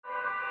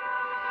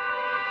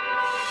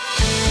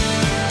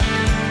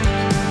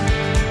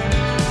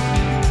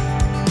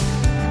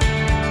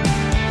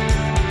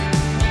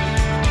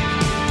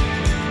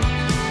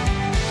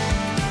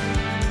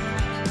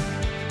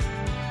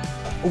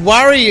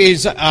Worry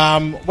is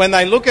when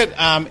they look at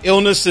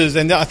illnesses,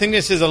 and I think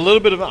this is a little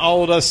bit of an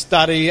older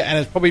study and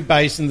it's probably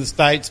based in the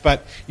States,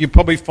 but you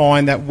probably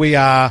find that we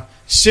are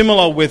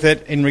similar with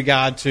it in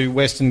regard to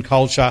Western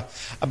culture.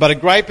 But a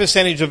great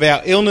percentage of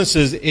our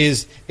illnesses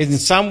is in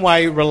some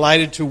way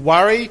related to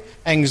worry,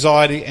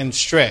 anxiety and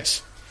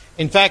stress.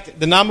 In fact,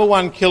 the number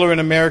one killer in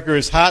America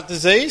is heart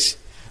disease.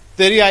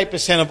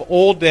 38% of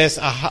all deaths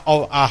are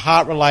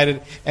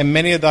heart-related, and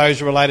many of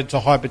those are related to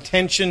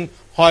hypertension,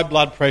 high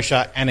blood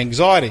pressure and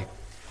anxiety.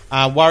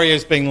 Worry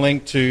has been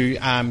linked to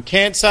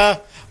cancer,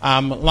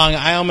 lung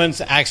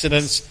ailments,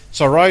 accidents,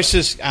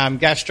 cirrhosis,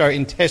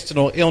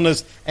 gastrointestinal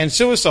illness and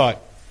suicide.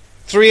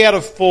 3 out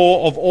of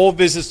 4 of all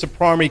visits to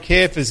primary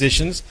care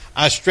physicians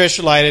are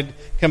stress-related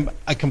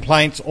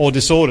complaints or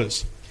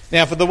disorders.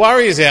 Now, for the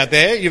worriers out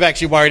there, you've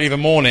actually worried even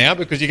more now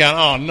because you're going,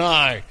 oh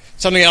no,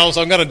 something else,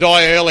 I'm going to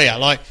die earlier.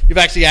 Like, you've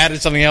actually added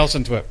something else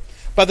into it.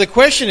 But the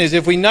question is,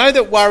 if we know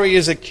that worry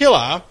is a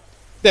killer,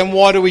 then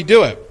why do we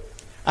do it?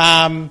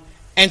 And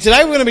today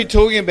we're going to be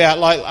talking about,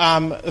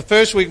 the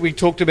first week we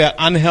talked about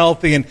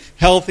unhealthy and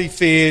healthy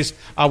fears.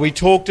 We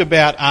talked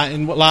about,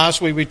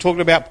 last week we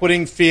talked about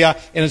putting fear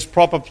in its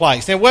proper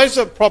place. Now, where's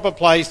the proper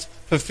place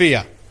for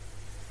fear?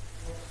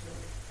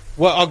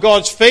 Well,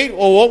 God's feet,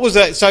 or what was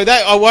that? So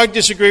that I won't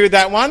disagree with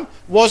that one.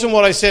 Wasn't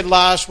what I said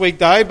last week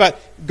though, but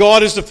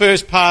God is the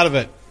first part of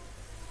it.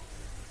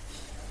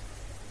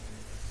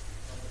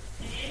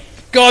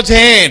 God's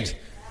hand.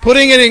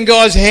 Putting it in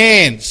God's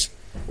hands.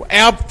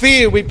 Our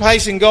fear we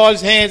place in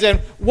God's hands. And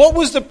what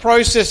was the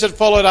process that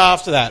followed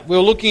after that? We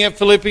were looking at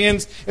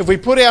Philippians. If we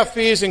put our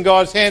fears in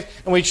God's hands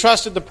and we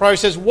trusted the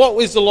process, what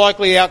was the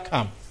likely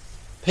outcome?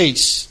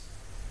 Peace.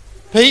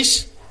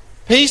 Peace?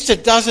 Peace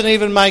that doesn't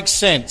even make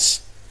sense.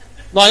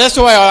 Like, that's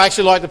the way I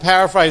actually like to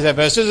paraphrase that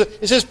verse.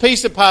 It says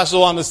peace that passes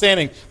all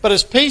understanding, but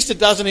it's peace that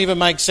doesn't even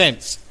make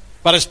sense.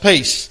 But it's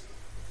peace.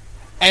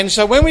 And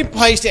so when we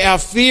place our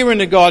fear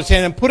into God's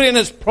hand and put it in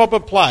its proper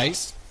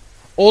place,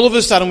 all of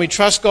a sudden we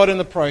trust God in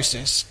the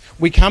process.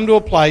 We come to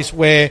a place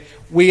where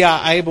we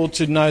are able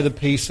to know the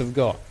peace of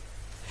God.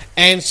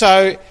 And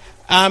so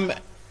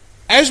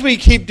as we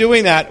keep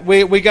doing that,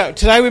 we go.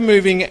 Today we're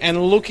moving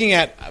and looking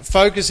at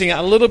focusing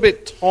a little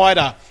bit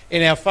tighter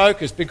in our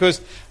focus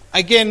because,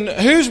 again,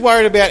 who's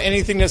worried about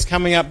anything that's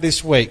coming up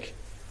this week?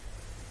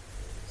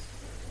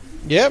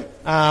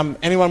 Yep.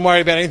 Anyone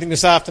worried about anything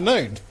this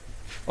afternoon?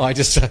 We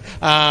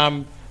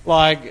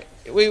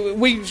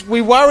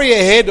worry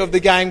ahead of the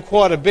game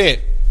quite a bit.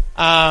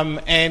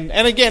 And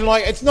again,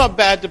 it's not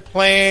bad to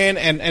plan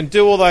and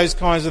do all those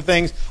kinds of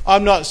things.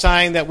 I'm not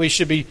saying that we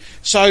should be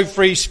so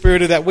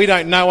free-spirited that we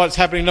don't know what's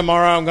happening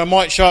tomorrow. I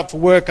might show up for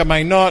work, I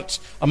may not.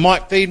 I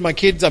might feed my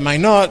kids, I may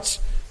not.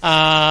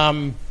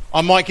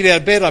 I might get out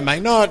of bed, I may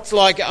not.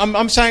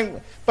 I'm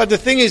saying, but the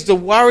thing is the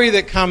worry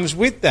that comes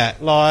with that.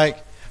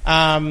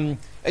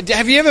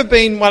 Have you ever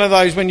been one of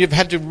those when you've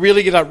had to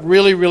really get up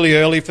really, really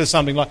early for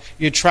something? Like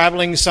you're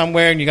travelling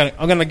somewhere and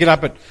I'm going to get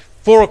up at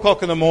 4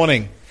 o'clock in the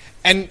morning.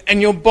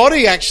 And your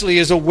body actually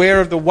is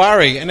aware of the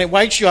worry and it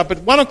wakes you up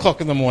at 1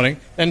 o'clock in the morning,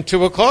 then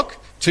 2 o'clock,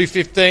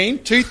 2:15,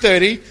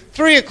 2:30,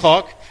 3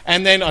 o'clock,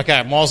 and then, okay,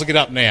 I might as well get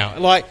up now.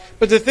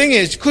 But the thing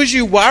is, because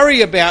you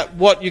worry about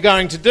what you're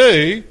going to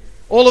do,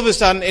 all of a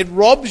sudden it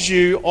robs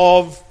you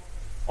of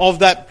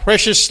that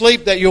precious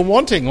sleep that you're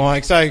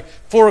wanting. Say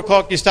 4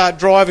 o'clock you start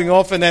driving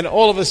off and then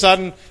all of a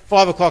sudden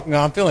 5 o'clock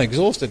I'm feeling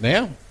exhausted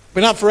now.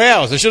 Been up for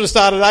hours. I should have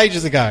started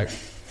ages ago.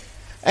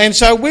 And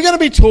so we're going to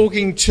be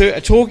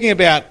talking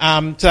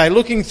about today,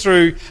 looking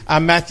through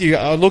Matthew,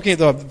 looking at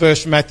the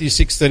verse from Matthew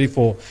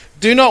 6:34.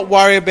 Do not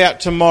worry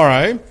about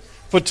tomorrow,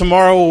 for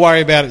tomorrow will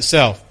worry about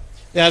itself.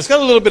 Now it's got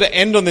a little bit of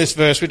end on this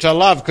verse, which I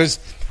love because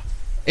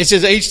it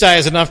says each day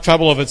has enough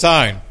trouble of its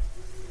own.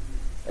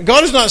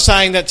 God is not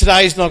saying that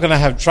today's not going to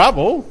have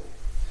trouble.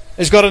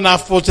 It's got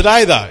enough for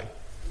today, though.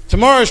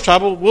 Tomorrow's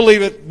trouble, we'll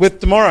leave it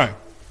with tomorrow.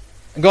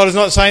 And God is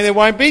not saying there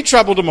won't be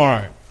trouble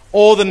tomorrow,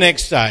 or the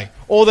next day,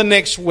 or the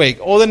next week,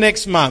 or the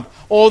next month,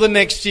 or the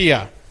next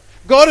year.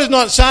 God is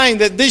not saying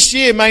that this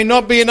year may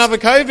not be another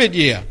COVID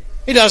year.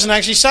 He doesn't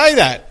actually say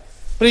that.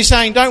 But he's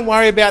saying, don't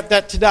worry about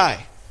that today.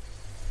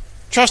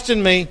 Trust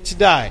in me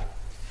today.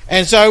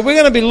 And so we're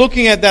going to be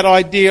looking at that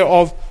idea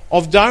of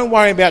don't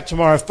worry about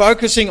tomorrow,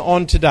 focusing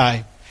on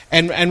today.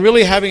 And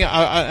really having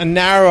a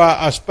narrower,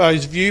 I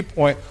suppose,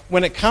 viewpoint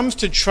when it comes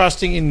to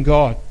trusting in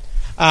God.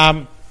 So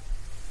I'm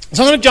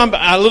going to jump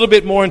a little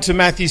bit more into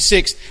Matthew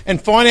 6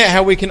 and find out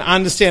how we can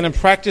understand and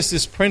practice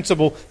this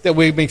principle that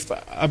we've been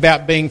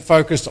about being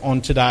focused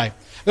on today.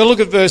 We'll look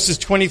at verses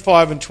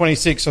 25 and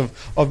 26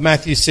 of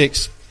Matthew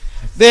 6.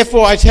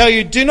 Therefore, I tell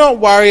you, do not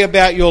worry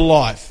about your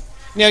life.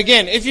 Now,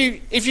 again, if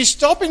you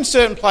stop in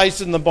certain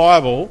places in the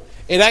Bible,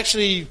 it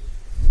actually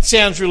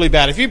sounds really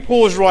bad. If you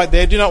pause right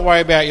there, do not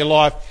worry about your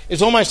life,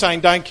 it's almost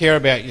saying don't care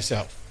about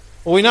yourself.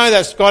 Well, we know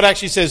that God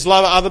actually says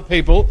love other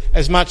people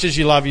as much as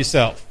you love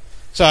yourself.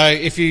 So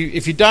if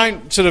you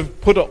don't sort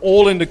of put it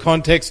all into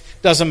context,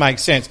 it doesn't make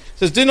sense. It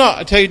says, do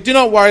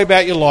not worry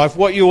about your life,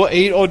 what you will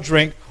eat or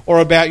drink, or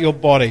about your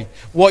body,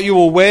 what you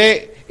will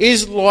wear.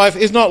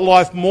 Is not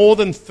life more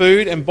than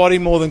food and body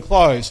more than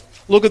clothes?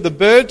 Look at the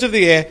birds of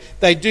the air.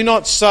 They do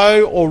not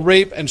sow or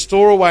reap and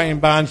store away in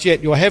barns,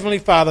 yet your heavenly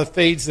Father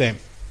feeds them.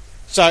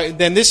 So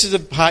then this is the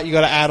part you've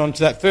got to add on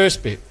to that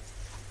first bit.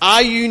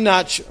 Are you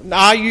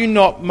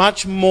not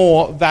much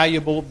more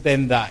valuable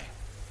than they?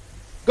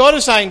 God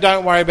is saying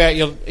don't worry about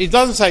your... He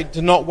doesn't say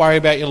to not worry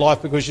about your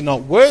life because you're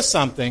not worth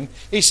something.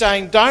 He's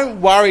saying don't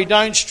worry,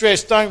 don't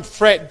stress, don't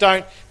fret,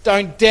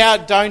 don't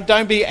doubt,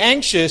 don't be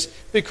anxious,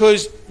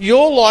 because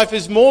your life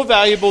is more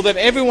valuable than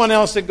everyone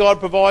else that God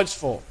provides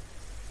for.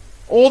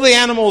 All the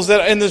animals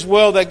that are in this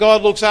world that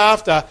God looks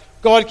after,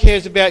 God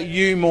cares about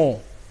you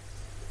more.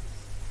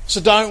 So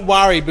don't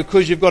worry,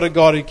 because you've got a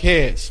God who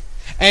cares.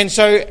 And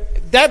so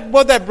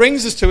what that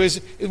brings us to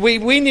is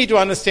we need to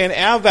understand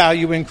our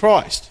value in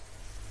Christ.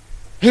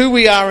 Who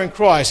we are in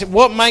Christ.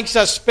 What makes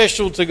us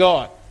special to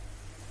God.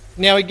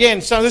 Now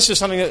again, so this is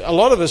something that a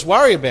lot of us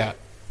worry about.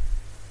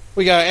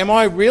 We go, am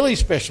I really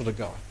special to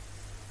God?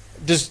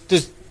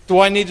 Do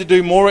I need to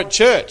do more at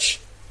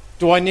church?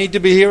 Do I need to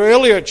be here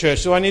earlier at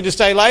church? Do I need to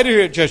stay later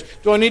here at church?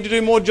 Do I need to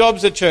do more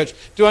jobs at church?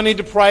 Do I need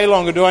to pray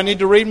longer? Do I need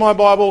to read my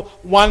Bible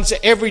once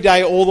every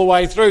day all the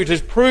way through to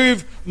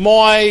prove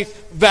my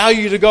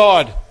value to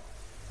God?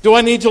 Do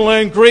I need to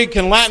learn Greek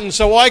and Latin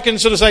so I can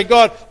sort of say,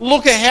 God,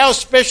 look at how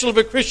special of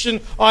a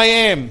Christian I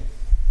am?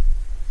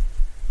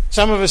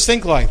 Some of us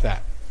think like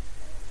that.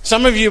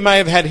 Some of you may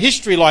have had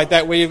history like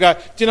that where you go, do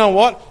you know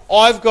what?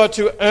 I've got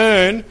to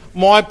earn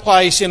my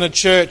place in a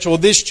church or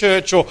this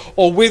church or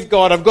with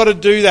God. I've got to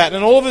do that.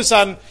 And all of a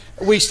sudden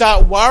we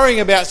start worrying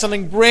about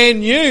something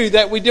brand new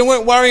that we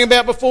weren't worrying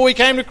about before we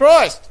came to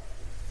Christ.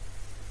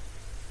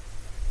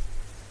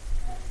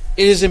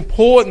 It is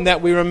important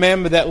that we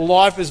remember that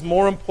life is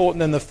more important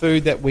than the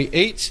food that we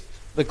eat,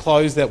 the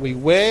clothes that we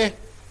wear,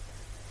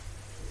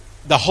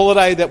 the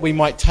holiday that we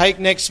might take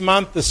next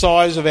month, the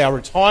size of our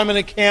retirement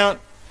account,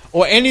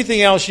 or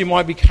anything else you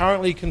might be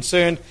currently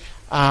concerned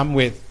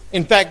with.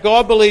 In fact,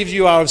 God believes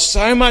you are of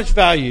so much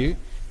value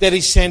that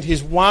He sent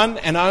His one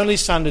and only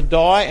Son to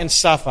die and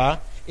suffer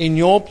in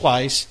your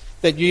place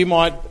that you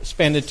might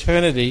spend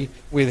eternity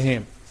with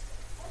Him.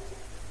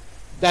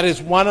 That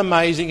is one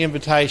amazing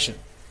invitation.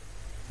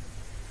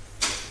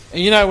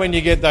 And you know when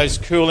you get those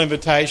cool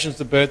invitations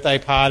to birthday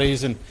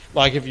parties, and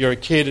like if you're a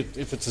kid,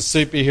 if it's a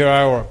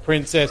superhero or a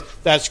princess,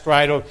 that's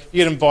great. Or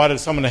you get invited to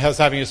someone who's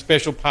having a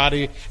special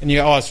party and you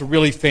go, oh, it's a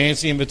really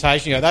fancy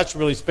invitation. You go, that's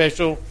really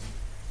special.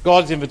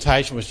 God's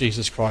invitation was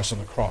Jesus Christ on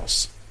the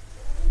cross.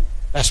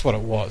 That's what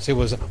it was. It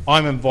was,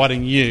 I'm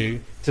inviting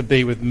you to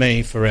be with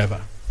me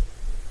forever.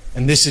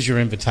 And this is your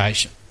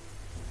invitation.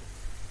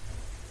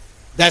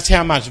 That's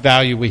how much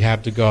value we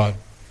have to God.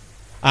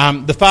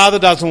 The Father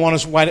doesn't want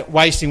us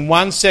wasting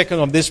 1 second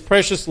of this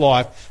precious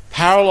life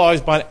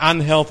paralysed by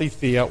unhealthy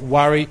fear,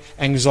 worry,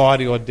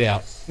 anxiety or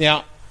doubt. Now,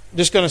 I'm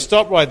just going to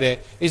stop right there.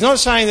 He's not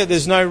saying that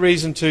there's no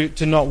reason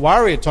to not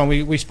worry at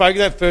times. We spoke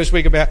that first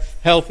week about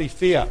healthy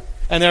fear.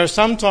 And there are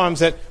some times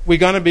that we're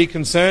going to be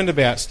concerned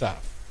about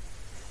stuff.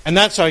 And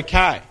that's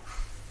okay.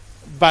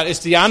 But it's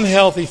the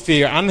unhealthy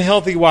fear,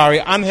 unhealthy worry,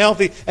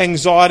 unhealthy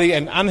anxiety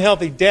and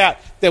unhealthy doubt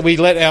that we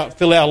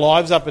fill our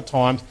lives up at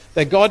times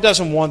that God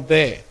doesn't want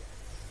there.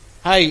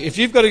 Hey, if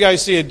you've got to go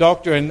see a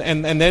doctor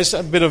and there's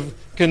a bit of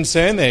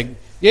concern there,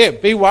 yeah,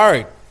 be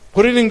worried.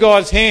 Put it in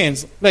God's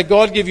hands. Let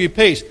God give you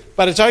peace.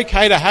 But it's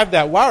okay to have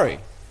that worry.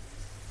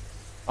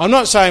 I'm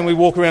not saying we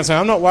walk around saying,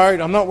 I'm not worried,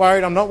 I'm not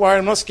worried, I'm not worried,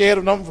 I'm not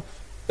scared.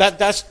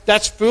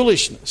 That's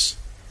foolishness.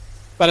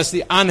 But it's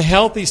the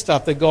unhealthy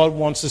stuff that God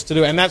wants us to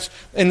do. And that's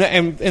in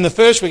the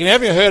first week. And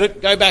if you haven't heard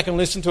it, go back and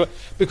listen to it.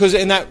 Because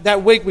in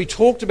that week we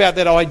talked about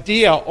that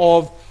idea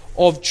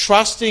of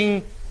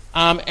trusting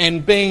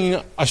and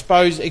being, I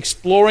suppose,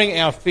 exploring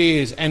our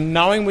fears and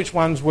knowing which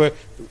ones were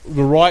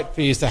the right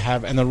fears to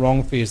have and the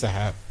wrong fears to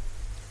have.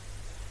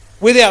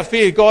 Without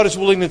fear, God is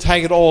willing to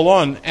take it all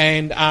on.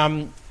 And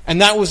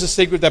that was the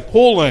secret that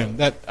Paul learned,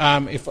 that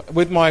if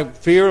with my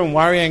fear and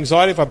worry and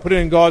anxiety, if I put it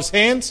in God's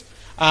hands,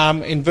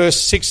 in verse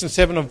 6 and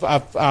 7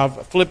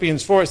 of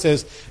Philippians 4, it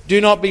says,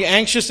 do not be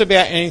anxious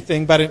about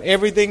anything, but in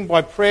everything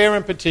by prayer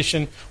and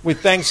petition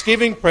with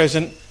thanksgiving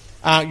present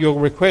your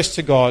request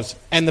to God,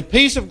 and the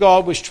peace of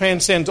God which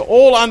transcends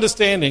all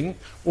understanding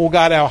will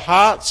guard our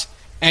hearts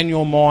and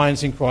your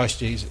minds in Christ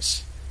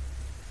Jesus.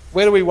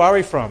 Where do we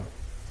worry from?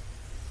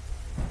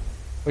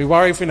 We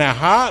worry from our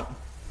heart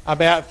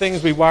about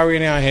things, we worry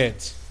in our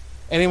heads.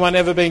 Anyone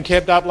ever been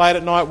kept up late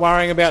at night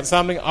worrying about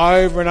something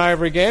over and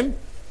over again?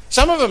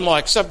 Some of them,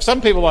 like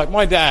some people, like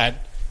my dad,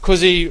 because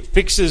he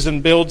fixes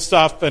and builds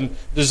stuff and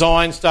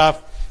designs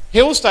stuff,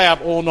 he'll stay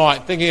up all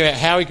night thinking about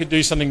how he could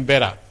do something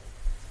better.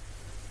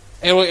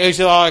 He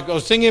said, I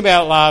was thinking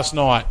about it last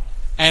night,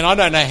 and I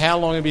don't know how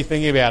long he'll be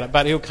thinking about it,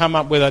 but he'll come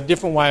up with a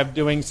different way of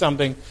doing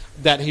something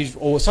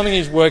or something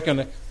he's working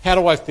on. How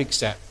do I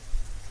fix that?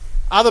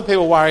 Other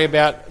people worry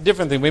about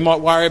different things. We might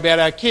worry about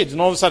our kids,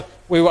 and all of a sudden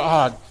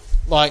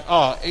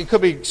it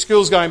could be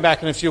school's going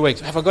back in a few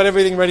weeks. Have I got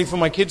everything ready for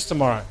my kids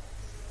tomorrow?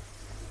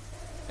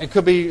 It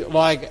can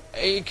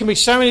be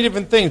so many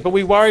different things, but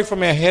we worry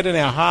from our head and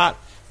our heart.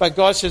 But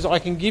God says, I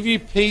can give you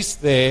peace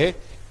there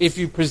if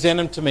you present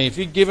them to me. If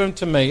you give them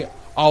to me,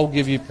 I'll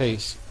give you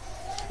peace.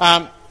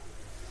 And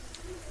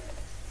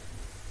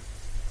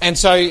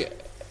so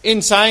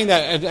in saying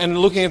that and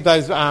looking at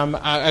those,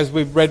 as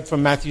we've read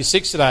from Matthew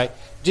 6 today,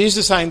 Jesus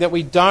is saying that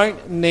we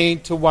don't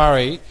need to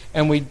worry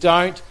and we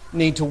don't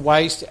need to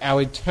waste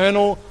our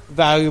eternal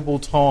valuable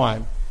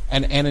time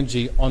and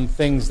energy on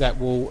things that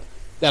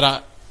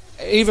are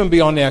even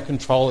beyond our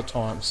control at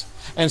times.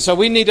 And so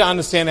we need to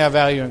understand our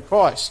value in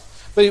Christ.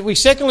 But we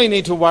secondly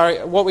need to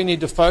worry, what we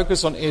need to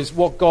focus on is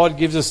what God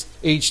gives us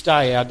each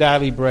day, our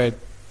daily bread.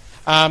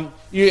 Alison,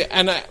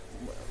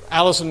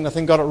 I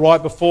think, got it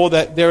right before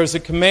that there is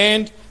a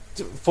command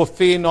for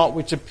fear not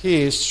which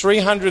appears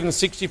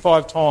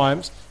 365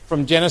 times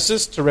from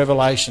Genesis to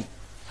Revelation.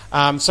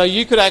 So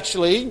you could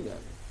actually,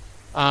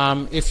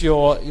 if you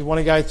want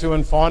to go through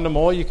and find them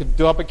all, you could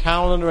do up a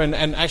calendar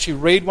and actually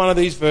read one of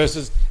these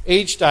verses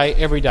each day,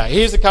 every day.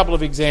 Here's a couple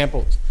of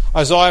examples.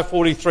 Isaiah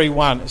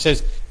 43:1. It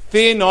says,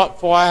 "Fear not,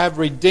 for I have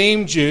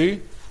redeemed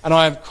you, and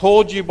I have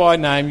called you by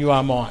name, you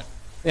are mine."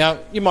 Now,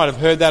 you might have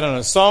heard that in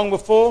a song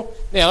before.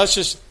 Now, let's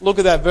just look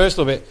at that verse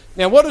a little bit.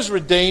 Now, what does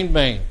redeemed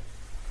mean?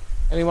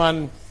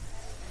 Anyone?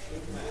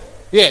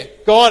 Yeah,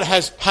 God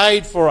has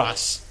paid for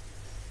us.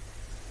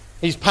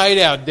 He's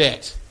paid our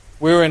debt.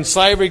 We were in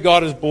slavery,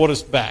 God has bought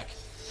us back.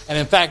 And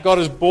in fact, God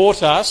has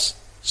bought us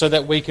so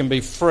that we can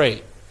be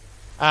free.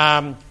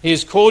 He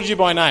has called you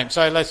by name.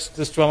 So let's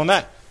just dwell on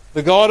that.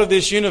 The God of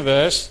this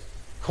universe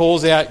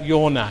calls out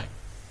your name.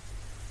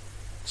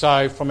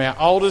 So from our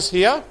oldest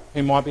here,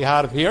 who might be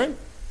hard of hearing,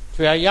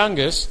 to our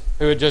youngest,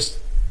 who are just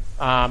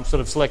sort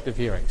of selective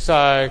hearing.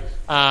 So,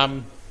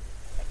 and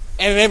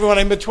everyone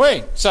in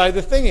between. So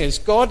the thing is,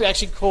 God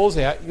actually calls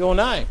out your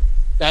name.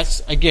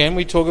 That's, again,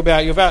 we talk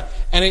about your value.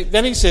 And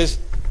then he says,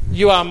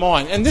 you are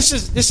mine. And this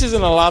is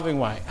in a loving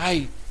way.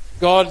 Hey,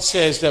 God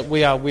says that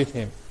we are with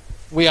him.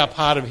 We are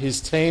part of his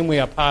team. We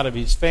are part of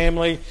his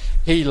family.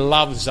 He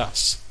loves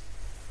us.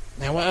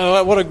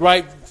 Now, what a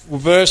great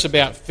verse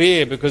about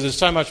fear, because there's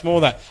so much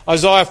more than that.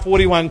 Isaiah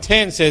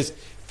 41:10 says,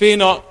 "Fear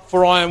not,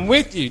 for I am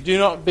with you. Do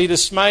not be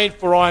dismayed,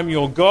 for I am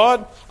your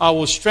God. I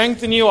will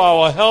strengthen you. I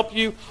will help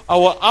you. I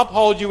will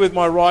uphold you with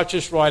my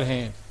righteous right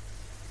hand."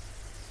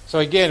 So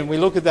again, we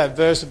look at that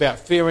verse about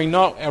fearing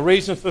not. Our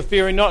reason for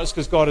fearing not is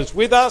because God is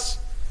with us.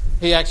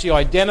 He actually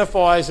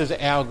identifies as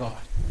our God.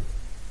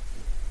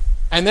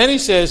 And then he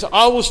says,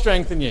 "I will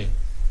strengthen you."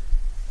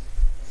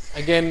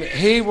 Again,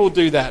 he will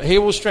do that. He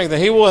will strengthen.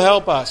 He will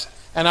help us.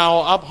 And I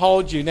will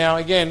uphold you. Now,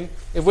 again,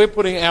 if we're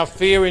putting our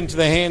fear into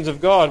the hands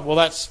of God, well,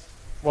 that's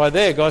why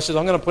there. God says,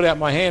 I'm going to put out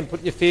my hand,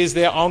 put your fears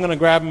there, I'm going to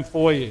grab them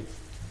for you.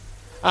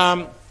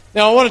 Now,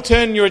 I want to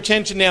turn your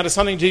attention now to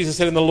something Jesus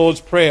said in the Lord's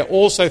Prayer,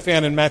 also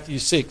found in Matthew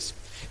 6.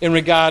 In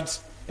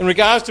regards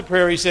to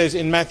prayer, he says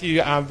in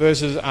Matthew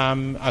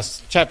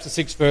chapter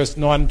 6, verse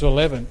 9 to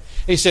 11,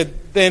 he said,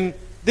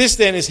 This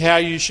is how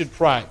you should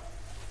pray.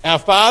 Our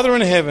Father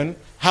in heaven,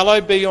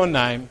 hallowed be your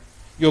name.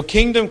 Your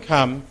kingdom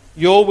come.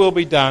 Your will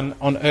be done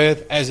on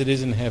earth as it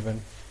is in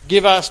heaven.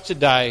 Give us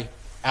today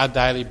our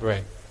daily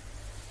bread.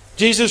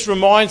 Jesus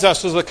reminds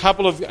us of a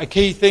couple of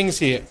key things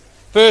here.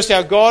 First,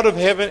 our God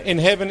in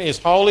heaven is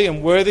holy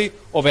and worthy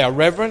of our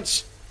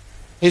reverence.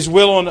 His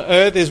will on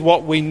earth is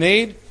what we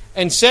need.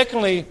 And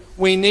secondly,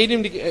 we need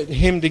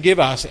him to give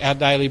us our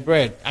daily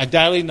bread, our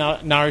daily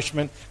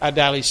nourishment, our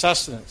daily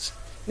sustenance.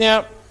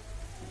 Now,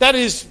 that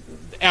is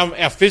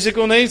our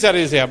physical needs, that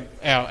is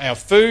our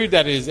food,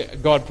 that is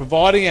God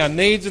providing our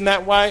needs in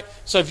that way.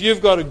 So if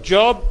you've got a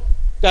job,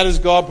 that is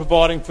God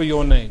providing for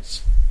your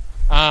needs.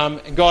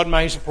 And God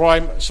may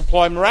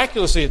supply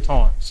miraculously at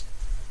times.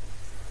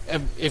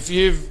 If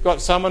you've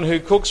got someone who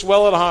cooks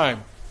well at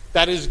home,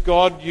 that is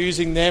God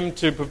using them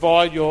to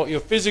provide your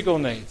physical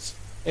needs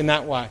in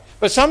that way.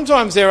 But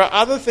sometimes there are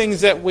other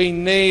things that we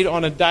need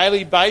on a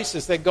daily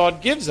basis that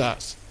God gives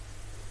us.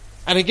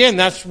 And again,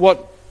 that's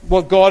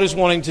what God is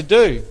wanting to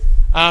do.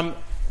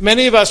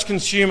 Many of us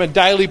consume a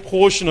daily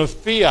portion of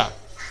fear.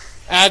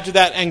 Add to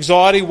that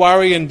anxiety,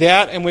 worry and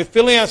doubt, and we're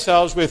filling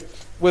ourselves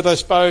with I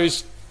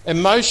suppose,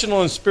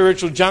 emotional and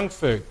spiritual junk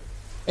food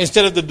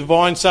instead of the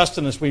divine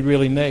sustenance we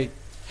really need.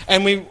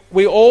 And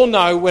we all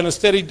know when a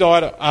steady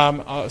diet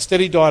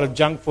of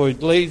junk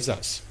food leads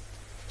us.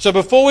 So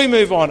before we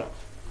move on,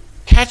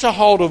 catch a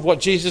hold of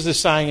what Jesus is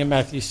saying in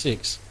Matthew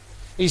 6.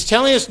 He's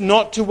telling us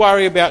not to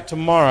worry about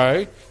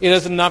tomorrow. It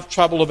has enough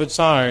trouble of its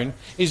own.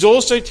 He's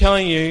also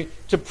telling you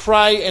to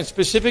pray and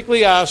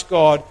specifically ask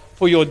God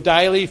for your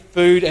daily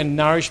food and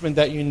nourishment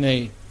that you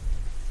need.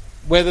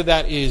 Whether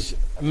that is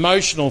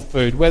emotional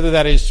food, whether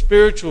that is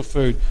spiritual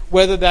food,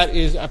 whether that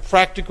is a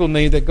practical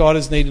need that God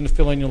is needing to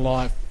fill in your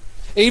life.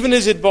 Even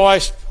his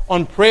advice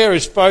on prayer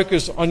is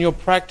focused on your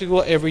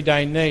practical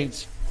everyday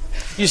needs.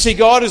 You see,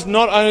 God is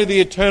not only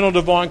the eternal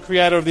divine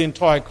creator of the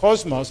entire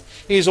cosmos,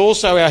 he is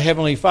also our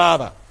Heavenly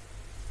Father.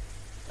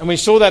 And we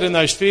saw that in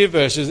those fear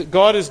verses, that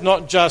God is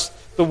not just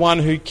the one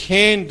who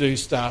can do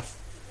stuff,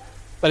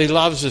 but he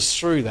loves us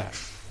through that.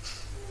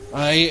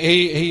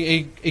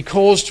 He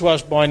calls to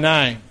us by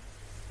name.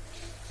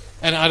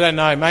 And I don't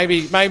know,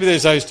 maybe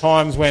there's those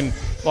times when,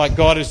 like,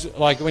 God is,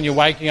 like, when you're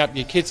waking up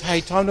your kids,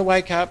 hey, time to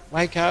wake up.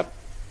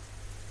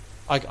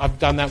 I've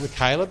done that with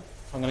Caleb.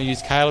 I'm going to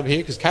use Caleb here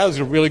because Caleb's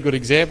a really good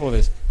example of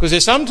this. Because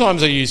there's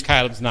sometimes I use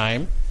Caleb's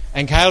name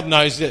and Caleb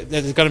knows that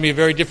there's going to be a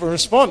very different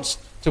response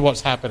to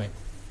what's happening.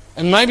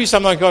 And maybe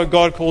sometimes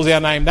God calls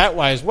our name that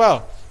way as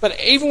well. But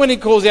even when he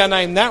calls our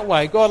name that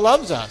way, God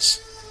loves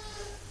us.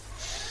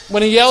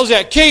 When he yells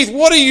out, Keith,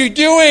 what are you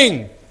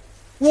doing?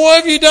 Why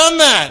have you done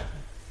that?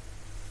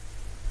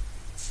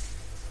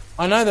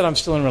 I know that I'm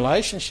still in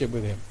relationship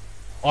with him.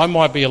 I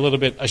might be a little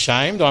bit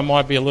ashamed. I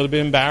might be a little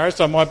bit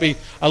embarrassed. I might be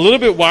a little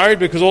bit worried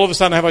because all of a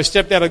sudden have I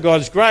stepped out of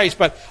God's grace.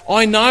 But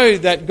I know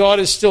that God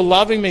is still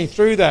loving me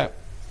through that.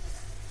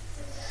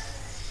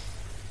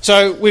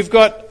 So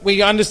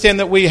we understand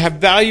that we have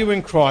value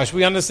in Christ.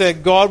 We understand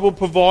that God will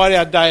provide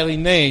our daily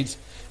needs.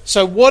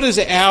 So what is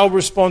our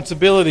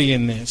responsibility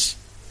in this?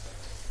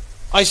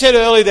 I said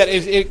earlier that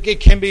it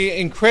can be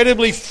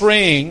incredibly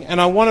freeing, and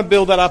I want to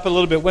build that up a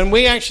little bit. When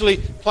we actually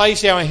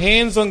place our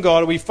hands on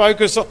God, we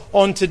focus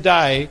on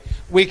today,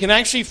 we can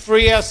actually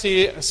free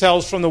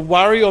ourselves from the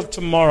worry of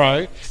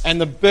tomorrow and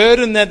the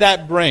burden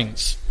that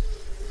brings.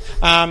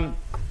 I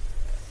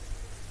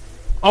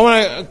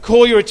want to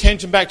call your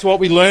attention back to what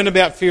we learned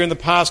about fear in the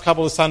past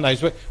couple of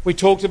Sundays. We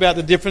talked about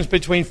the difference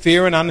between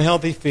fear and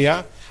unhealthy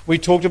fear. We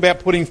talked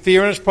about putting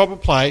fear in its proper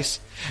place.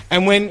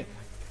 And when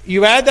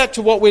you add that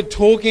to what we're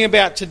talking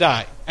about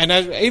today, and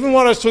even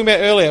what I was talking about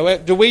earlier,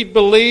 do we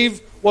believe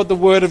what the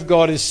Word of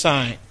God is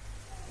saying?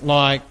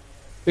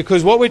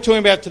 Because what we're talking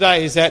about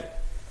today is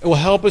that it will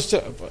help us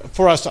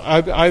for us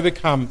to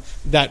overcome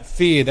that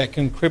fear that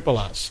can cripple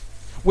us.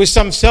 With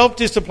some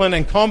self-discipline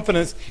and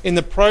confidence in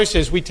the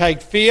process, we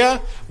take fear,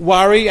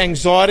 worry,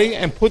 anxiety,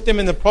 and put them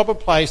in the proper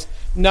place,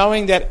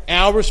 knowing that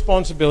our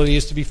responsibility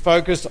is to be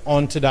focused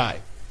on today.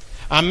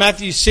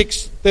 Matthew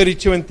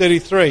 6:32 and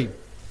 33.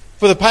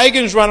 For the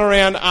pagans run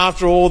around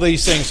after all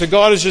these things. So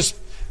God is just,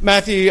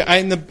 Matthew,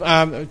 in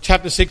the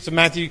chapter 6 of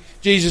Matthew,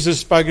 Jesus has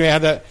spoken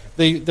about how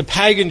the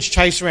pagans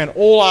chase around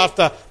all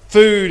after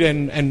food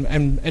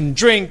and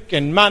drink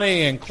and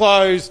money and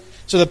clothes.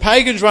 So the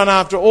pagans run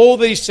after all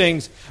these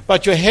things,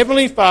 but your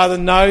heavenly Father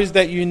knows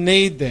that you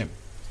need them.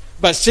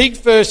 But seek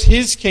first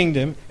his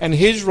kingdom and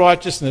his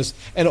righteousness,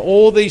 and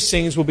all these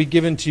things will be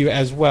given to you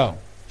as well.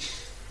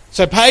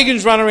 So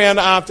pagans run around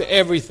after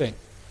everything.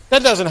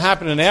 That doesn't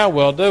happen in our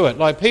world, do it?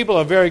 Like, people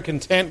are very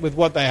content with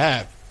what they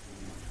have.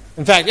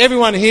 In fact,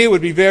 everyone here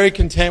would be very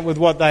content with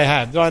what they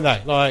have, don't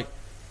they? Like,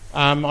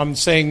 I'm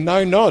seeing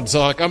no nods.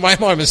 Like, am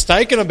I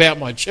mistaken about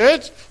my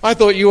church? I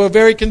thought you were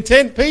very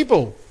content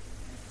people.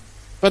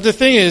 But the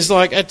thing is,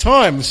 like, at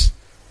times,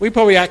 we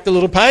probably act a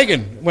little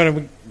pagan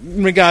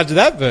in regard to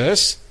that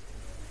verse.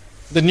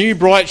 The new,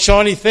 bright,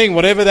 shiny thing,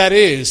 whatever that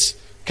is,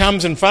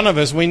 comes in front of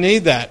us. We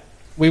need that.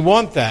 We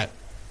want that.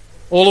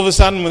 All of a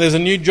sudden, when there's a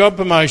new job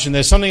promotion,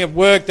 there's something at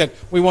work that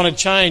we want to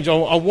change. I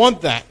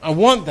want that. I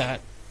want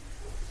that.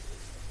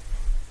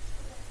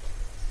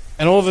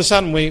 And all of a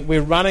sudden,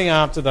 we're running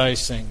after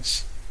those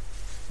things.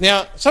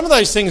 Now, some of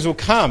those things will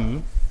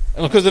come,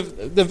 because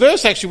the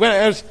verse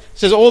actually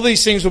says all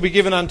these things will be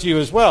given unto you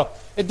as well.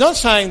 It's not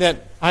saying that,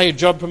 hey, a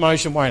job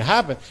promotion won't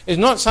happen. It's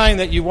not saying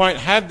that you won't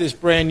have this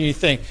brand new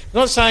thing. It's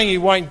not saying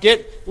you won't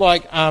get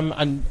like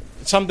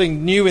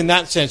something new in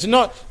that sense. It's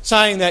not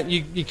saying that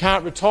you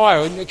can't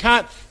retire.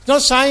 It's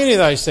not saying any of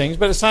those things,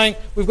 but it's saying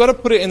we've got to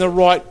put it in the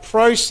right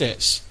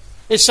process.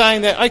 It's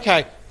saying that,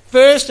 okay,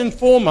 first and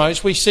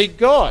foremost, we seek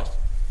God.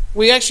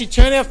 We actually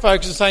turn our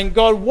focus and saying,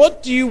 God,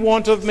 what do you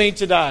want of me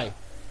today?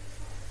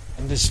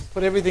 And just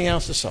put everything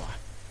else aside.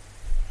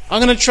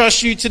 I'm going to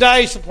trust you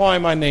today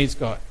supplying my needs,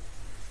 God.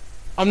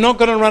 I'm not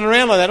going to run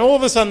around like that. All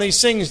of a sudden,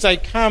 these things, they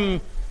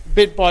come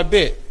bit by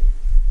bit.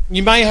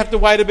 You may have to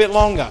wait a bit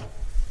longer.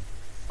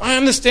 I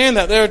understand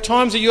that. There are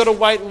times that you've got to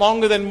wait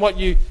longer than what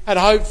you had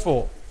hoped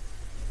for.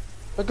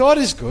 But God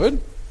is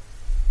good.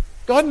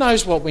 God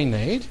knows what we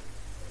need.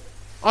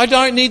 I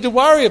don't need to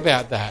worry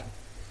about that.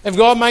 If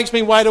God makes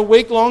me wait a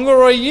week longer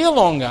or a year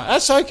longer,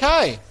 that's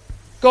okay.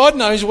 God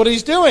knows what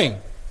he's doing.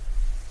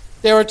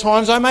 There are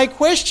times I may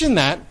question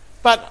that,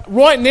 but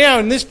right now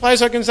in this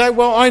place I can say,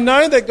 well, I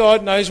know that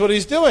God knows what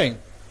he's doing.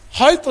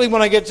 Hopefully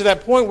when I get to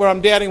that point where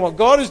I'm doubting what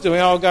God is doing,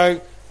 I'll go,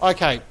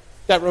 okay,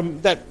 that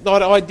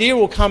idea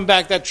will come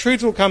back, that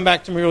truth will come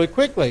back to me really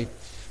quickly.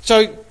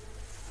 So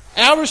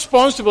our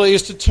responsibility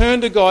is to turn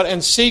to God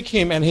and seek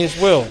him and his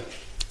will.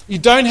 You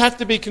don't have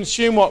to be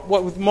consumed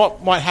what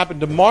might happen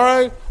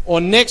tomorrow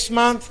or next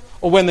month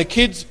or when the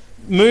kids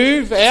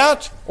move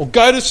out or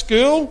go to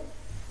school.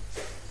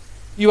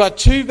 You are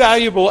too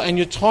valuable and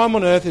your time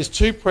on earth is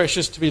too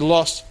precious to be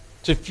lost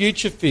to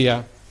future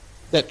fear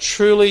that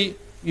truly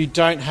you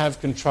don't have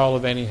control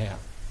of anyhow.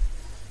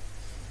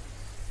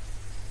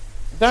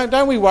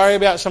 Don't we worry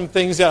about some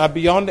things that are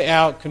beyond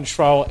our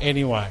control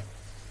anyway?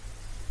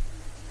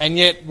 And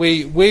yet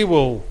we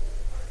will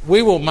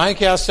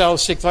make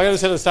ourselves sick. Like I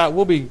said at the start,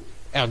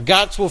 our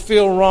guts will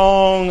feel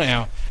wrong,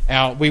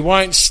 we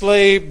won't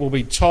sleep, we'll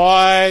be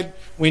tired,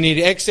 we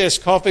need excess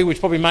coffee, which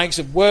probably makes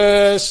it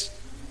worse.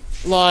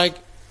 Like,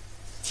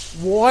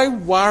 why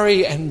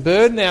worry and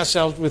burden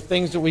ourselves with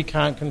things that we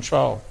can't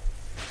control?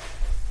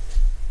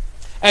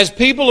 As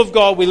people of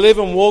God, we live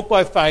and walk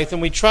by faith,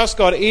 and we trust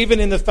God even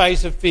in the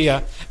face of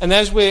fear. And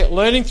as we're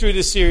learning through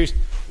this series,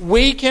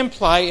 we can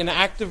play an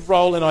active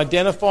role in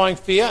identifying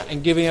fear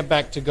and giving it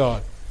back to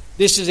God.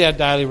 This is our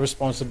daily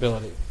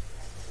responsibility.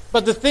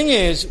 But the thing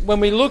is, when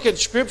we look at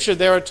Scripture,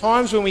 there are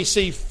times when we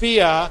see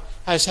fear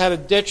has had a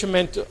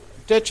detriment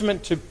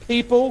to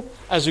people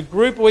as a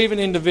group or even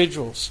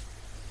individuals.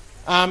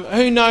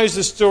 Who knows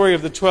the story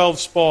of the 12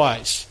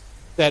 spies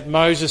that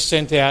Moses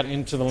sent out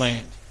into the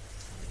land?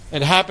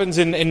 It happens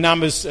in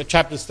Numbers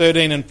chapters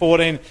 13 and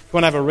 14, if you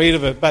want to have a read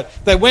of it. But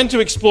they went to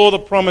explore the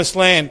promised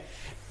land,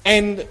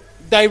 and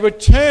they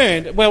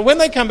returned. Well, when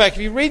they come back, if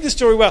you read the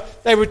story well,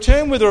 they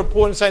returned with a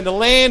report and saying the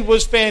land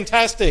was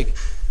fantastic.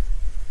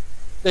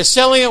 They're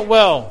selling it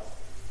well.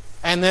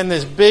 And then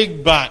this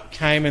big but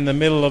came in the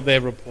middle of their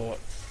report.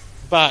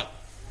 But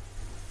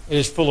it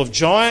is full of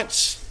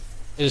giants.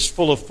 It is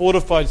full of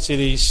fortified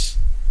cities.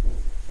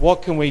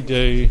 What can we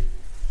do?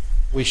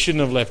 We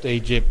shouldn't have left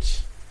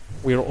Egypt.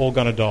 We are all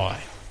going to die.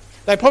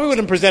 They probably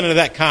wouldn't have presented it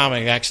that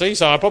calming, actually,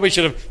 so I probably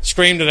should have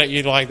screamed it at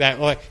you like that,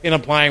 like in a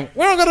plane,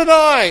 we're all going to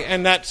die!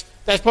 And that's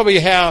probably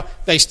how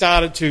they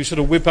started to sort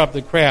of whip up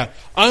the crowd.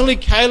 Only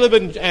Caleb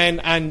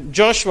and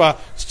Joshua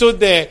stood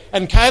there,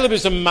 and Caleb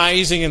is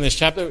amazing in this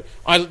chapter.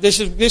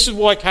 This is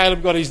why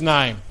Caleb got his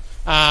name,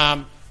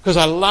 because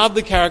I love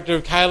the character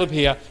of Caleb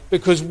here,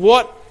 because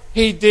what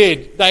he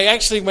did, they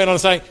actually went on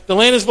saying, the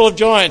land is full of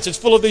giants, it's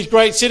full of these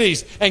great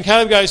cities, and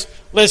Caleb goes,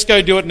 let's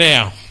go do it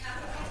now.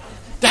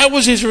 That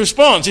was his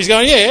response. He's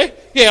going, yeah,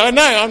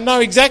 I know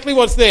exactly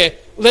what's there.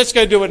 Let's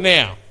go do it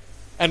now.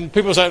 And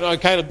people say, oh,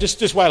 Caleb,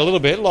 just wait a little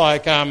bit.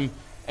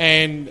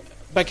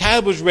 But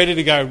Caleb was ready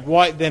to go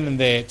right then and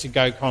there to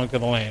go conquer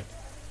the land.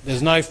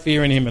 There's no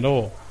fear in him at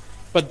all.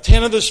 But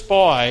 10 of the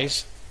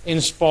spies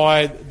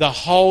inspired the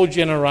whole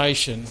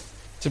generation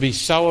to be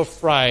so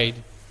afraid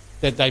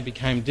that they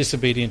became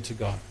disobedient to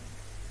God.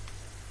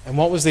 And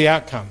what was the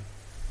outcome?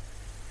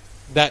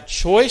 That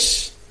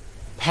choice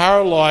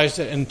paralysed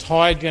an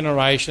entire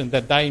generation,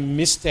 that they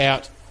missed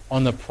out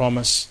on the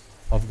promise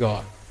of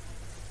God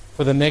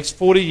for the next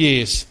 40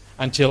 years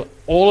until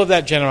all of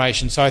that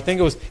generation, so I think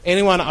it was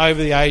anyone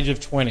over the age of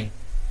 20,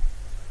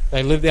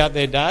 they lived out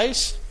their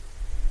days,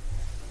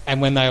 and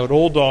when they had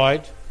all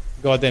died,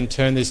 God then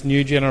turned this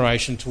new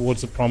generation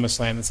towards the promised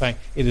land and saying,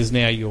 it is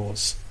now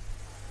yours.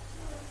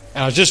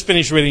 And I just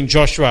finished reading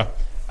Joshua,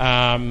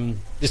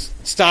 this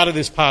started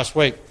this past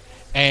week,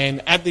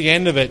 and at the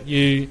end of it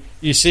you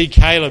see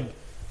Caleb.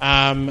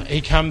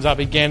 He comes up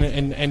again,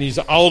 and he's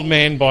an old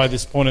man by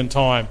this point in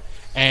time,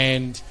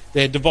 and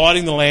they're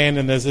dividing the land,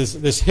 and there's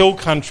this hill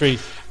country,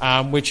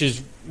 which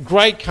is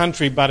great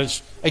country, but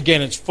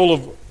it's full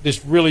of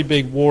this really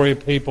big warrior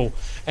people.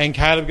 And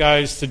Caleb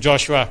goes to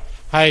Joshua,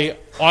 hey,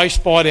 I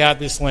spied out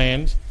this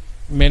land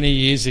many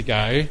years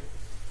ago,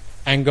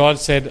 and God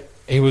said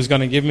he was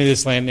going to give me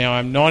this land. Now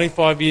I'm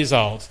 95 years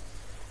old.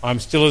 I'm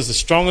still as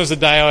strong as the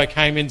day I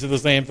came into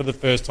this land for the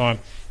first time.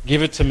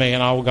 Give it to me,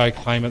 and I will go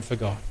claim it for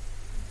God.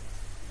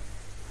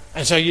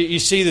 And so you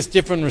see this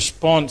different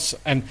response.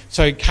 And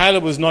so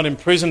Caleb was not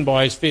imprisoned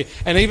by his fear.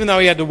 And even though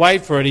he had to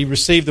wait for it, he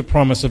received the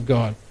promise of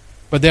God.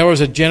 But there was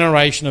a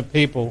generation of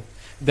people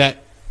that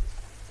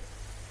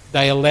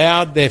they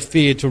allowed their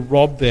fear to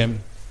rob them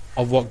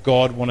of what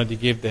God wanted to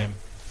give them.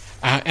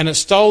 And it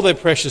stole their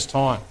precious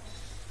time.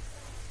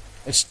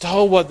 It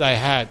stole what they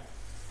had.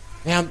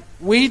 Now,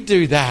 we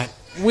do that.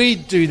 We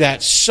do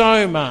that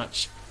so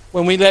much.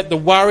 When we let the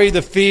worry,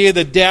 the fear,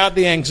 the doubt,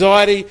 the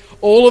anxiety,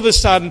 all of a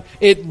sudden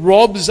it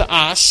robs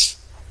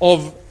us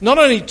of not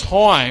only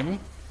time,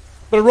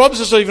 but it robs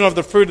us even of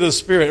the fruit of the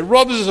Spirit. It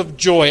robs us of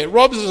joy. It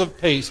robs us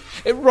of peace.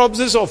 It robs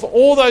us of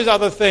all those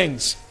other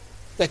things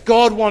that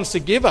God wants to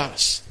give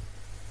us.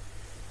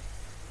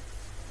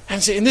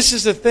 And see, and this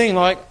is the thing,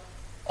 like,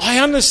 I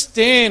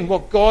understand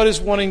what God is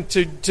wanting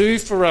to do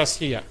for us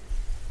here.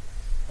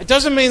 It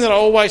doesn't mean that I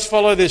always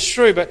follow this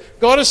through, but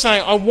God is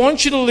saying, I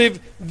want you to live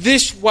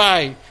this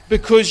way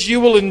because you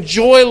will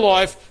enjoy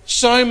life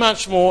so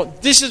much more.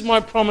 This is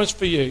my promise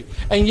for you.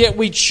 And yet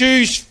we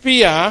choose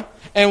fear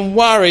and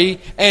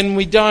worry and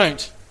we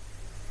don't.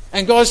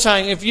 And God's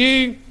saying, if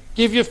you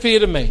give your fear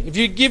to me, if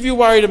you give your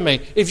worry to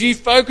me, if you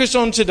focus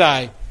on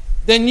today,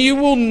 then you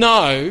will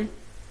know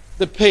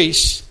the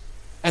peace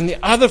and the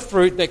other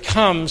fruit that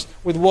comes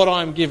with what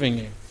I'm giving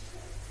you.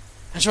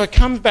 And so it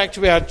comes back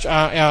to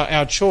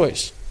our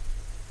choice.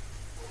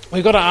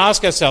 We've got to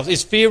ask ourselves,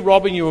 is fear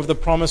robbing you of the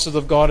promises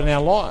of God in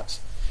our lives?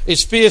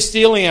 Is fear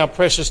stealing our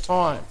precious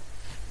time?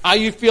 Are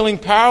you feeling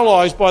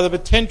paralysed by the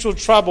potential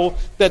trouble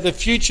that the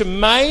future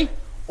may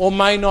or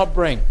may not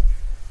bring?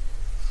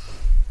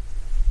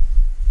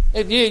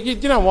 You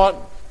know what?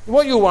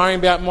 What you're worrying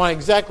about might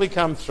exactly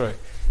come through.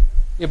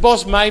 Your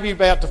boss may be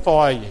about to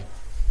fire you.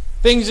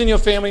 Things in your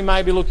family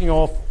may be looking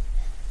awful.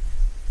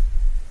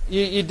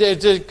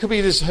 There could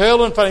be this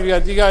hurdle in front of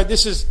you. You go,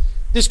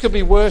 this could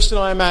be worse than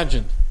I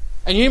imagined.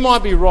 And you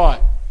might be right.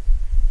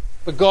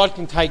 But God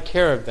can take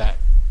care of that.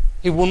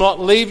 He will not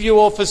leave you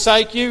or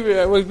forsake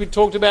you. We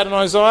talked about in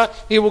Isaiah.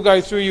 He will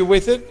go through you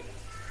with it.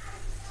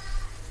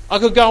 I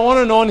could go on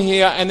and on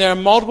here, and there are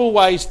multiple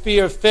ways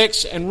fear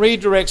affects and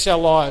redirects our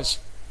lives.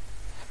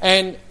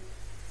 And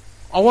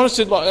I want us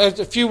to,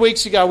 a few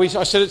weeks ago, I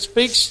said it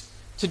speaks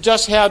to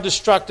just how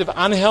destructive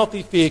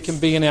unhealthy fear can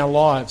be in our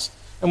lives.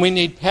 And we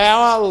need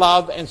power,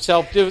 love, and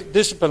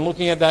self-discipline,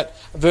 looking at that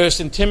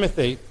verse in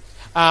Timothy,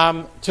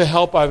 to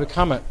help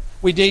overcome it.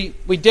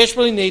 We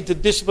desperately need the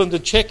discipline to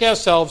check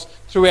ourselves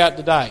throughout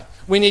the day.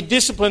 We need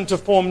discipline to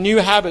form new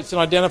habits in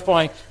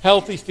identifying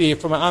healthy fear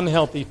from an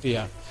unhealthy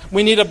fear.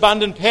 We need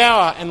abundant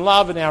power and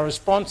love in our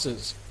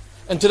responses.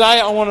 And today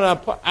I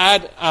want to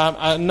add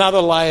another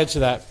layer to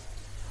that.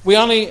 We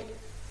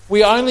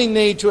only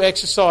need to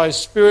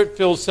exercise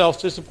spirit-filled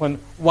self-discipline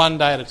one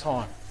day at a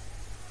time.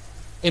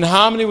 In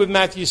harmony with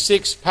Matthew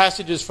 6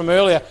 passages from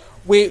earlier,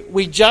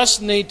 we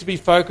just need to be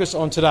focused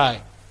on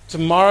today.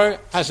 Tomorrow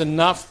has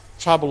enough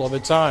trouble of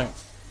its own.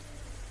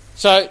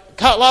 So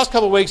last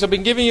couple of weeks I've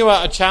been giving you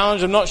a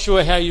challenge. I'm not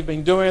sure how you've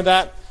been doing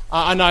that.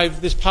 I know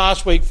this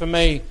past week for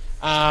me,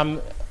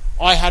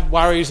 I had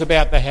worries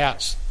about the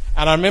house.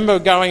 And I remember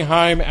going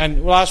home,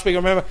 and last week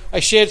I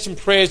shared some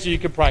prayers that you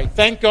could pray.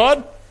 Thank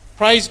God,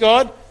 praise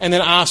God, and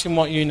then ask Him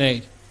what you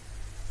need.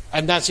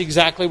 And that's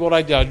exactly what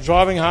I did. I was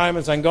driving home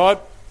and saying, God,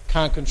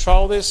 can't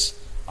control this.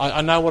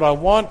 I know what I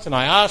want, and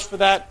I asked for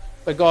that,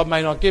 but God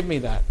may not give me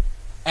that.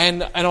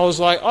 And I was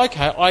like,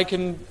 okay, I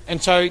can.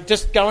 And so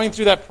just going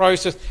through that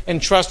process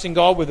and trusting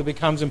God with it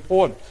becomes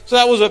important. So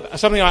that was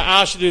something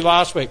I asked you to do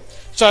last week.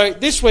 So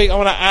this week I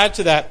want to add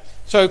to that.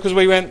 So because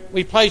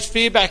we placed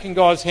fear back in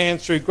God's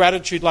hands through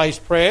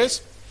gratitude-laced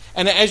prayers.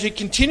 And as you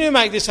continue to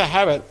make this a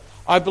habit,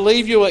 I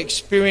believe you'll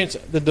experience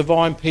the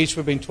divine peace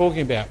we've been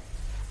talking about.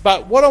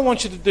 But what I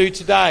want you to do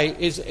today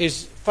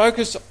is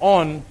focus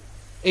on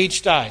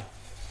each day.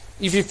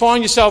 If you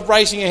find yourself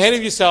racing ahead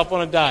of yourself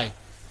on a day,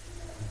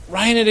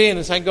 rein it in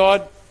and say,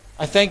 God,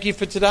 I thank you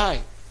for today.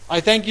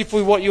 I thank you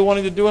for what you're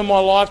wanting to do in my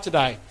life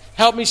today.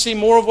 Help me see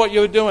more of what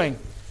you're doing.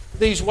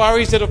 These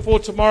worries that are for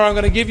tomorrow, I'm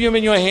going to give you them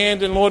in your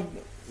hand, and Lord,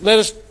 let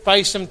us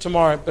face them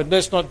tomorrow, but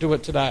let's not do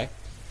it today.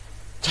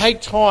 Take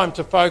time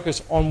to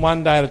focus on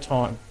one day at a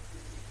time.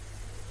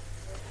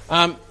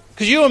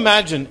 Could you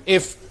imagine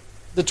if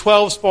the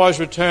 12 spies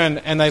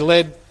returned and they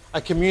led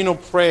a communal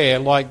prayer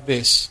like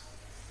this?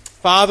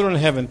 Father in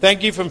heaven,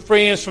 thank you for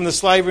freeing us from the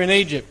slavery in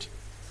Egypt.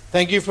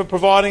 Thank you for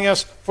providing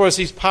for us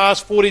these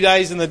past 40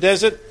 days in the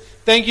desert.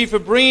 Thank you for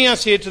bringing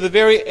us here to the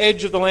very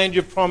edge of the land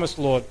you've promised,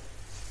 Lord.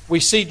 We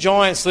see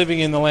giants living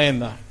in the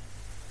land, though.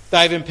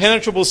 They have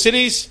impenetrable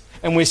cities,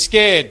 and we're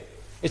scared.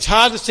 It's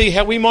hard to see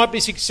how we might be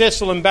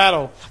successful in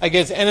battle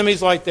against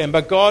enemies like them.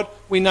 But God,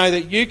 we know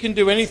that you can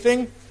do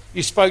anything.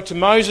 You spoke to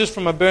Moses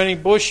from a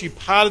burning bush. You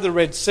parted the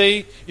Red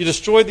Sea. You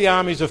destroyed the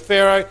armies of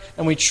Pharaoh.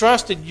 And we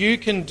trust that you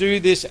can do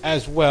this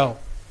as well.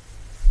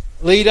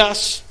 Lead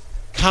us,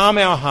 calm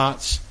our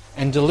hearts,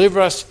 and deliver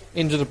us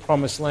into the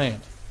promised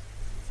land.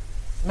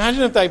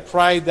 Imagine if they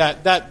prayed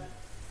that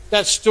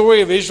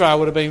story of Israel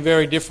would have been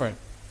very different.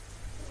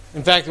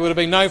 In fact, it would have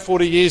been no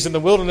 40 years in the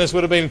wilderness.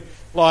 Would have been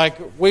like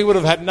we would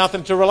have had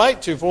nothing to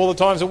relate to for all the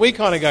times that we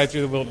kind of go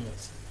through the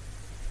wilderness.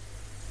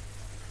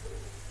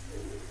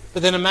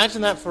 But then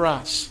imagine that for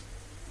us.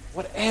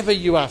 Whatever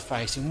you are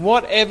facing,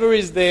 whatever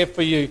is there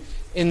for you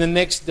in the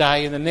next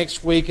day, in the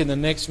next week, in the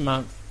next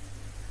month.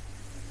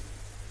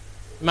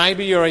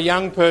 Maybe you're a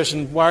young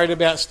person worried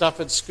about stuff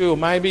at school.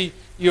 Maybe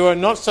you're a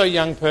not so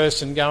young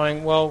person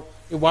going, well,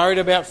 you're worried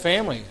about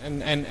family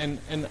and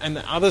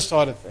the other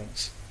side of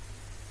things.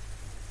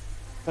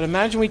 But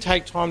imagine we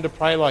take time to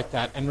pray like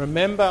that and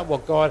remember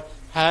what God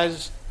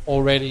has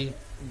already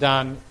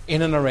done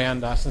in and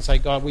around us and say,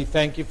 God, we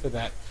thank you for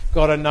that.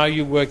 God, I know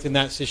you worked in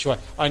that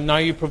situation. I know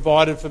you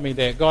provided for me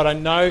there. God, I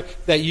know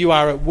that you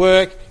are at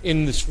work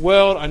in this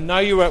world. I know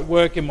you're at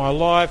work in my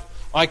life.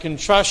 I can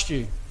trust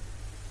you.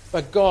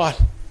 But God,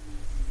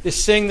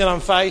 this thing that I'm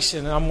facing,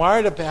 and I'm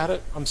worried about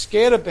it, I'm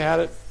scared about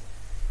it,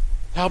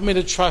 help me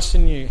to trust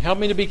in you. Help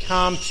me to be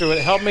calm through it.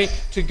 Help me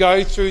to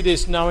go through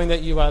this knowing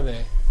that you are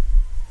there.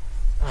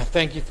 I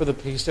thank you for the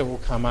peace that will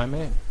come.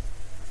 Amen.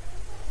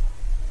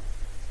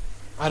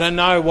 I don't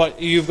know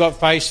what you've got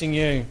facing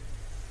you,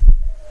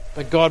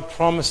 but God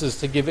promises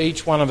to give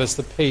each one of us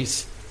the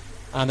peace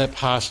that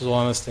passes all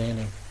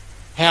understanding.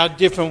 How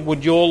different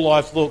would your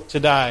life look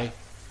today,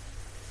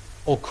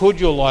 or could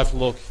your life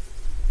look,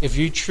 if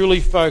you truly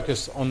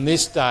focus on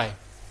this day,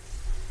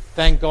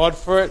 thank God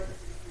for it,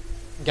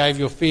 gave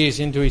your fears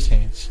into his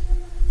hands?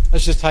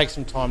 Let's just take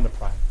some time to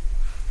pray.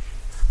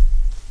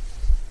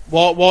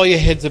 While your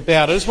head's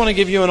about, I just want to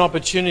give you an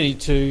opportunity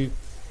to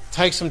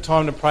take some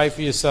time to pray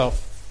for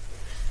yourself.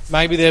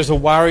 Maybe there's a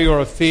worry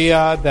or a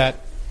fear that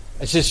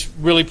is just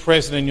really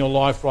present in your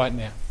life right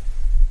now.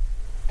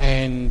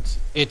 And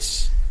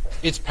it's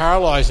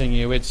paralysing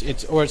you,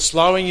 or it's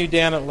slowing you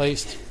down at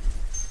least.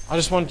 I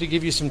just wanted to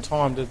give you some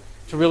time to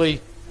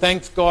really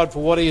thank God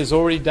for what he has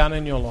already done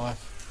in your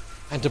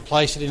life and to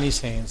place it in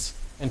his hands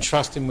and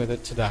trust him with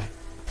it today.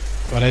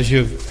 God, as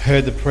you've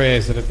heard the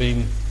prayers that have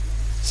been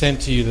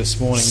sent to you this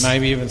morning.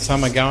 Maybe even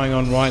some are going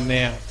on right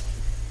now.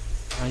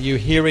 You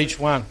hear each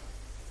one.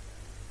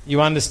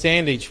 You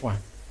understand each one.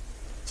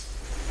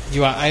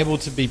 You are able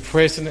to be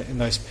present in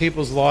those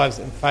people's lives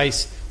and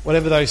face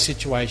whatever those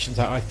situations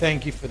are. I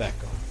thank you for that,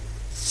 God.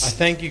 I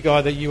thank you,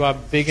 God, that you are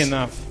big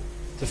enough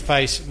to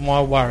face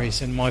my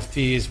worries and my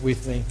fears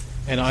with me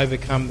and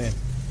overcome them.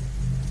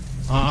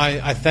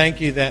 I thank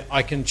you that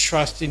I can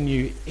trust in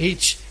you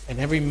each and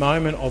every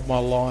moment of my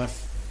life.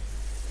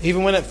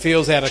 Even when it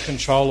feels out of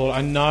control, Lord,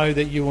 I know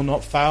that you will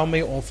not fail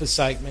me or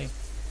forsake me.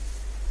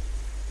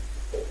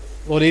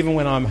 Lord, even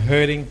when I'm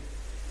hurting,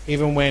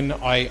 even when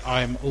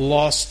I'm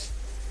lost,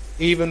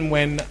 even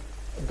when,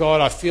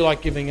 God, I feel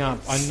like giving up,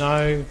 I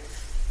know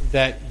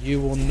that you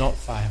will not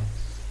fail.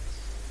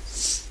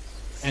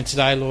 And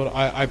today, Lord,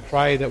 I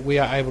pray that we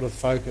are able to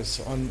focus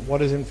on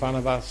what is in front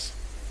of us,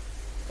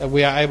 that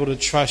we are able to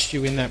trust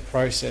you in that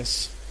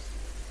process,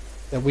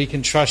 that we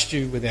can trust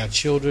you with our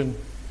children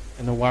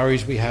and the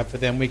worries we have for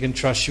them. We can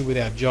trust you with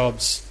our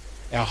jobs,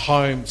 our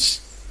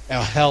homes,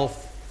 our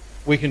health.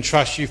 We can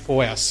trust you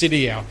for our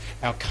city, our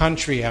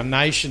country, our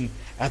nation,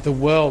 the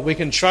world. We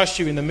can trust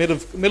you in the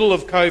middle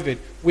of COVID.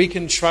 We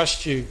can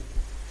trust you,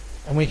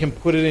 and we can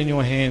put it in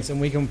your hands,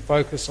 and we can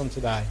focus on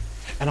today.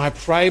 And I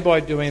pray by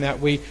doing that,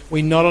 we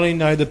not only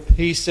know the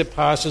peace that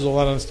passes all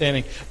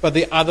understanding, but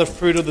the other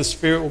fruit of the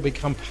Spirit will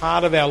become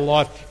part of our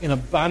life in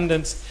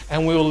abundance,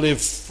 and we will live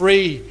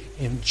free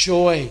in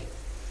joy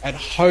and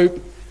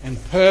hope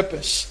and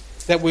purpose,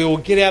 that we will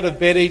get out of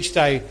bed each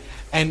day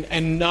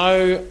and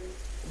know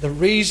the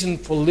reason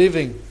for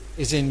living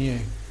is in you.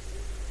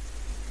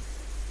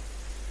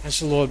 And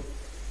so, Lord,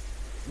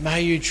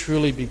 may you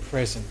truly be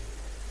present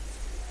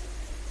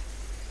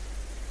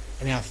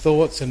in our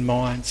thoughts and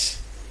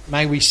minds.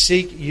 May we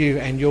seek you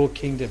and your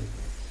kingdom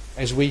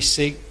as we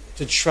seek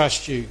to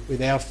trust you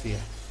with our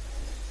fear,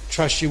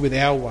 trust you with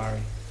our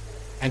worry,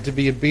 and to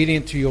be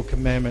obedient to your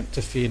commandment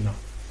to fear not.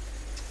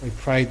 We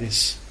pray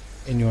this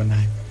in your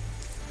name.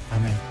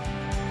 Amen.